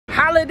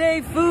holiday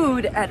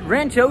food at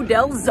Rancho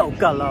del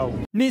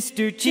Zocalo.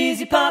 Mr.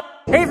 Cheesy Pop.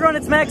 Hey everyone,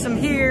 it's Max. I'm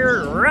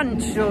here,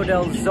 Rancho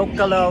del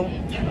Zocalo.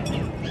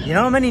 You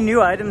know how many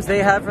new items they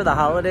have for the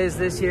holidays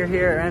this year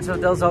here at Rancho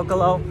del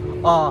Zocalo?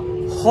 A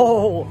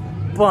whole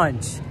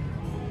bunch.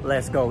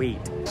 Let's go eat.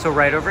 So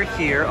right over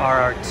here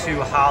are our two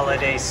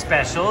holiday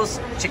specials.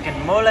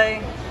 Chicken mole,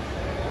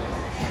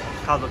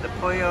 Caldo de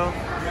Pollo.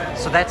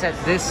 So that's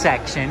at this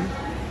section.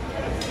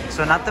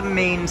 So not the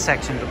main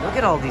section, but look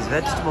at all these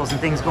vegetables and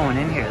things going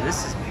in here.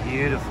 This is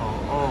beautiful.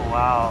 Oh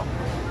wow.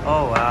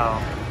 Oh wow.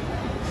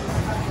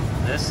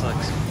 This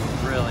looks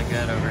really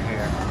good over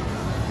here.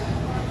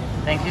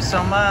 Thank you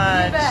so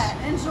much. You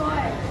bet. Enjoy.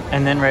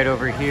 And then right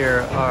over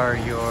here are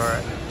your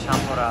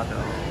Champurrado.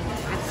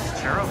 Look at these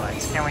churro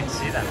bites. Can't wait to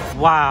see them.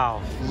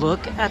 Wow.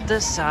 Look at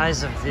the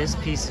size of this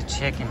piece of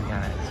chicken,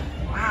 guys.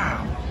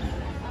 Wow.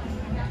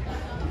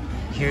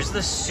 Here's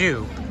the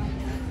soup.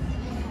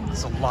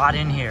 There's a lot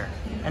in here.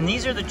 And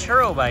these are the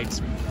churro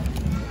bites.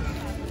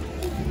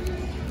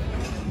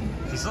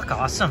 These look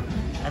awesome.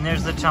 And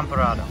there's the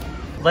Champurrado.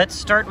 Let's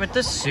start with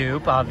the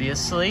soup,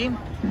 obviously.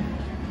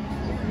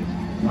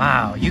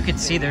 Wow, you can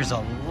see there's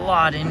a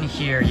lot in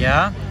here,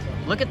 yeah?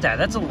 Look at that,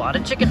 that's a lot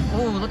of chicken.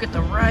 Ooh, look at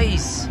the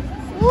rice.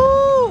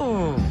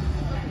 Woo!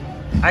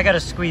 I gotta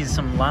squeeze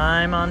some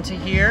lime onto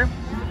here.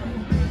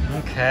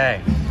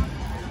 Okay,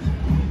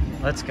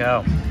 let's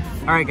go.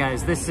 All right,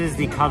 guys, this is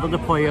the Caldo de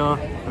Pollo,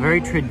 a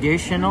very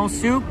traditional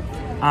soup.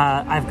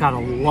 I've got a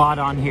lot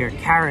on here,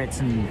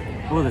 carrots and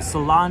ooh, the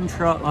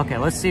cilantro. Okay,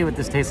 let's see what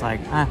this tastes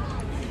like.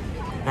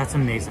 That's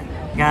amazing.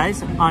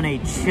 Guys, on a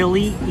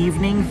chilly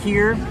evening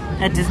here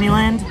at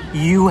Disneyland,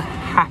 you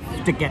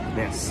have to get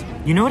this.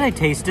 You know what I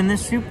taste in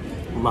this soup?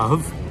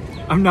 Love.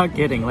 I'm not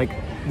kidding. Like,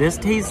 this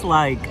tastes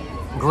like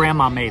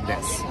grandma made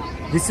this.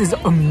 This is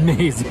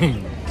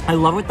amazing. I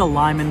love what the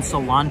lime and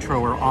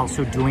cilantro are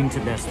also doing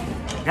to this.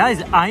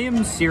 Guys, I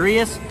am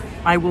serious.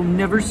 I will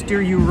never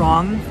steer you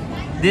wrong.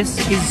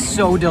 This is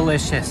so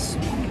delicious.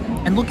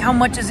 And look how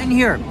much is in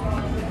here.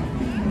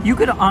 You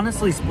could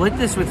honestly split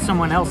this with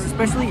someone else,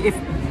 especially if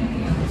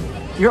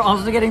you're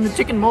also getting the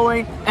chicken mole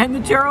and the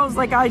churros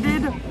like I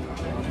did.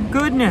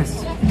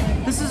 Goodness,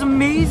 this is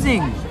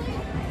amazing.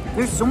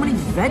 There's so many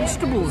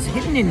vegetables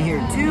hidden in here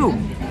too.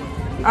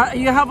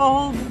 You have a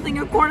whole thing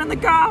of corn on the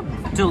cob.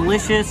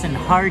 Delicious and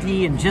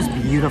hearty and just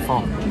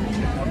beautiful.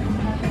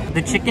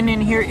 The chicken in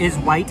here is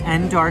white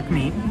and dark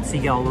meat, so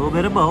you get a little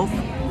bit of both.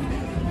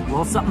 A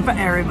little something for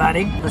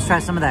everybody. Let's try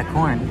some of that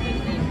corn.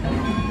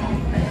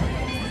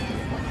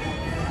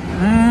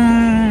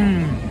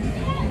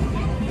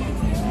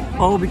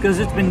 Oh, because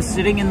it's been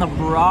sitting in the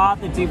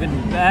broth, it's even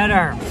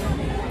better.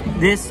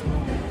 This,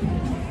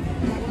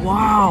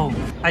 wow.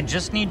 I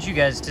just need you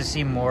guys to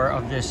see more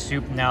of this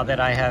soup now that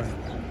I have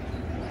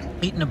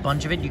eaten a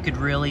bunch of it. You could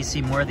really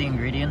see more of the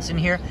ingredients in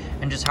here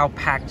and just how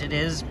packed it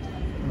is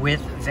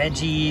with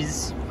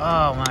veggies.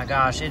 Oh my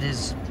gosh, it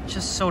is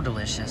just so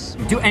delicious.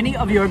 Do any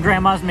of your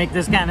grandmas make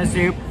this kind of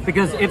soup?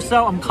 Because if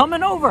so, I'm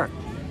coming over.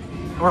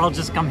 Or I'll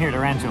just come here to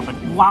Rancho,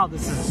 but wow,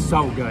 this is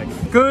so good.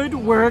 Good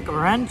work,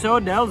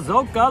 Rancho del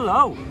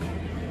Zocalo.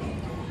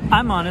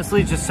 I'm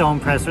honestly just so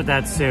impressed with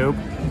that soup.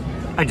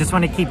 I just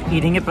want to keep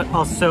eating it, but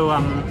also,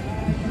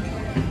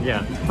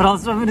 yeah. But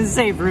also I'm gonna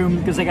save room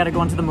because I gotta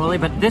go into the mole,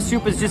 but this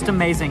soup is just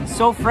amazing.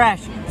 So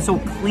fresh, so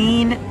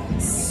clean,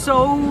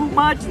 so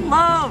much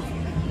love.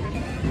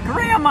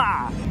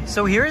 Grandma!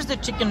 So here's the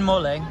chicken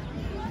mole.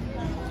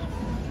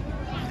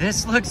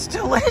 This looks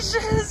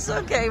delicious.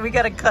 Okay, we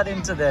gotta cut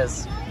into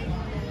this.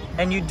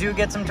 And you do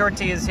get some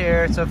tortillas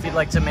here, so if you'd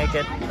like to make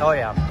it, oh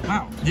yeah.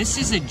 Wow, this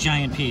is a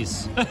giant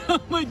piece.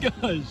 Oh my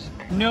gosh.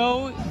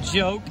 No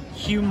joke,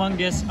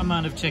 humongous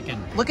amount of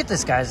chicken. Look at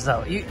this, guys,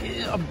 though.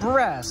 A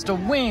breast, a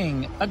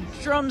wing, a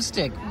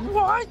drumstick,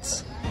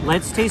 what?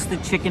 Let's taste the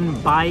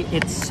chicken by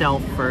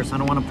itself first. I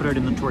don't want to put it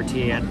in the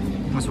tortilla yet.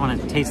 I just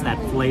want to taste that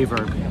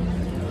flavor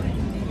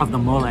of the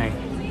mole.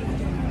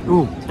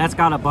 Ooh, that's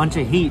got a bunch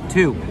of heat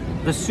too.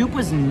 The soup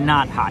was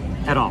not hot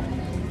at all.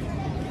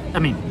 I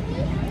mean,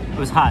 it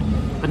was hot,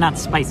 but not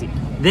spicy.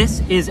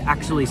 This is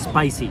actually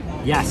spicy,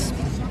 yes.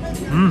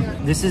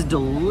 This is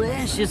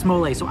delicious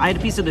mole. So I had a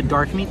piece of the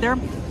dark meat there.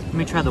 Let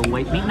me try the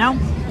white meat now.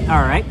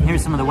 All right,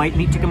 here's some of the white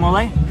meat chicken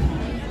mole.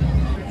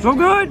 So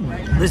good.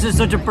 This is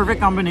such a perfect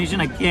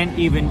combination. I can't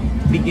even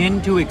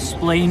begin to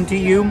explain to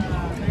you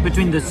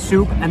between the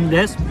soup and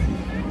this.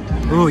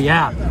 Oh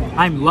yeah,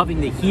 I'm loving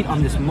the heat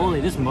on this mole.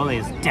 This mole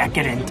is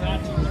decadent.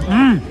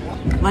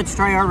 Let's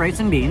try our rice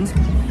and beans.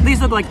 These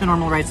look like the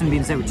normal rice and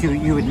beans that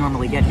you would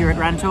normally get here at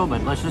Rancho,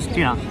 but let's just,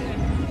 you know.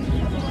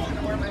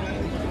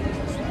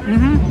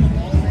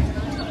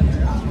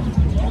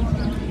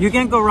 You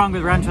can't go wrong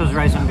with Rancho's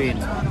rice and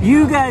beans.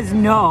 You guys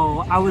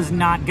know I was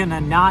not gonna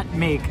not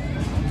make,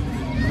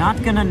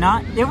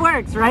 it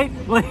works, right?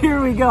 Well,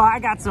 here we go. I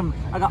got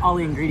all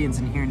the ingredients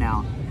in here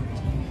now.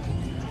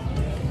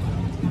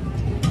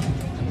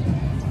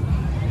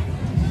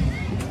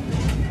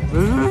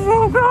 This is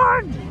so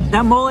good.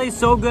 That mole is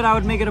so good, I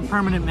would make it a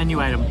permanent menu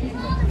item.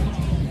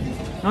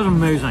 That was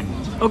amazing.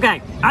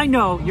 Okay, I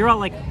know, you're all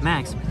like,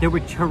 Max, there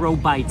were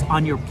churro bites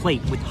on your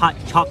plate with hot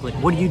chocolate.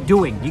 What are you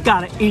doing? You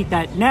gotta eat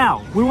that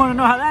now. We wanna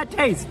know how that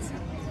tastes.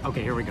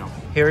 Okay, here we go.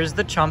 Here is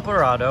the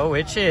Champurrado,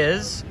 which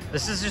is,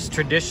 this is just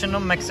traditional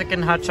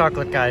Mexican hot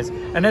chocolate, guys.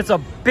 And it's a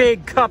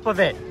big cup of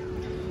it.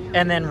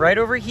 And then right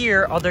over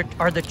here are the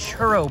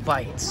churro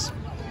bites.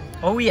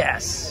 Oh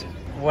yes.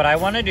 What I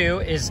wanna do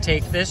is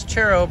take this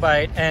churro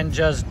bite and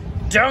just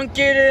dunk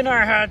it in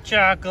our hot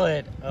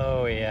chocolate.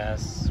 Oh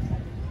yes.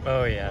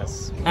 Oh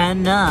yes.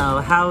 And now,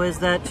 how is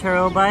that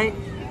churro bite?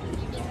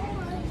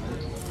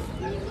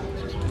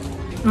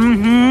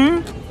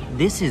 Mm-hmm.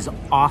 This is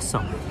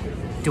awesome.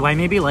 Do I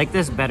maybe like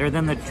this better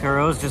than the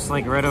churros just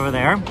like right over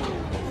there?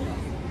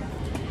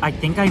 I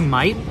think I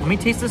might. Let me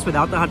taste this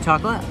without the hot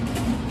chocolate.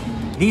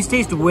 These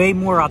taste way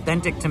more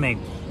authentic to me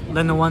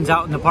than the ones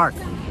out in the park.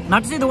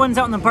 Not to say the ones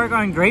out in the park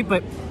aren't great,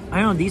 but I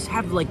don't know, these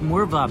have like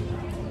more of a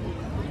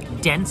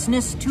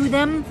denseness to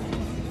them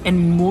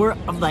and more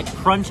of that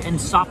crunch and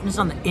softness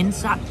on the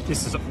inside.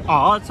 This is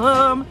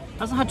awesome.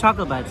 That's a hot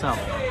chocolate by itself.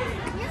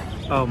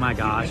 Oh my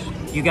gosh.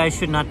 You guys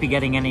should not be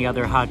getting any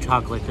other hot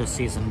chocolate this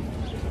season.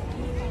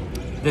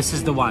 This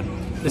is the one.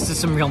 This is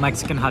some real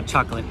Mexican hot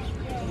chocolate.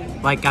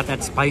 Like, got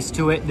that spice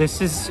to it.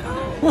 This is...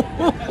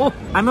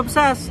 I'm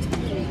obsessed.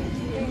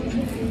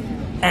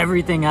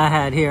 Everything I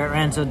had here at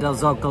Rancho del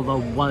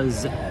Zocalo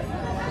was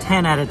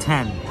 10 out of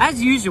 10.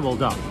 As usual,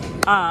 though.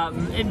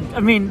 I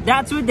mean,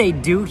 that's what they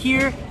do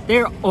here.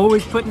 They're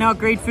always putting out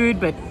great food,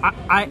 but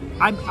I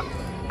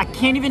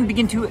can't even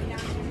begin to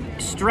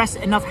stress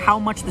enough how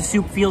much the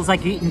soup feels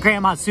like eating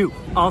grandma's soup.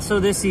 Also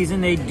this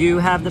season, they do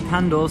have the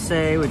pan dulce,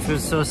 which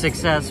was so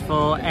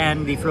successful,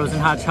 and the frozen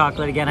hot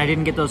chocolate. Again, I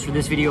didn't get those for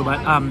this video,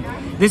 but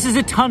this is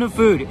a ton of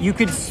food. You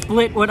could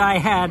split what I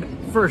had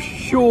for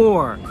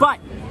sure. But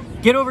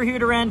get over here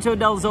to Rancho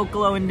del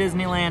Zocalo in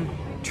Disneyland.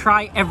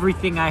 Try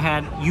everything I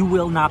had. You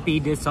will not be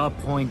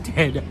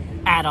disappointed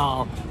at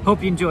all.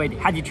 Hope you enjoyed.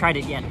 Have you tried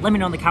it yet? Let me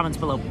know in the comments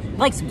below.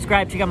 Like,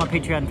 subscribe, check out my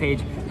Patreon page.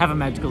 Have a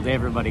magical day,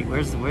 everybody.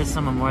 Where's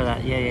some more of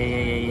that?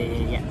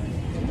 Yeah.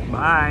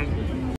 Bye.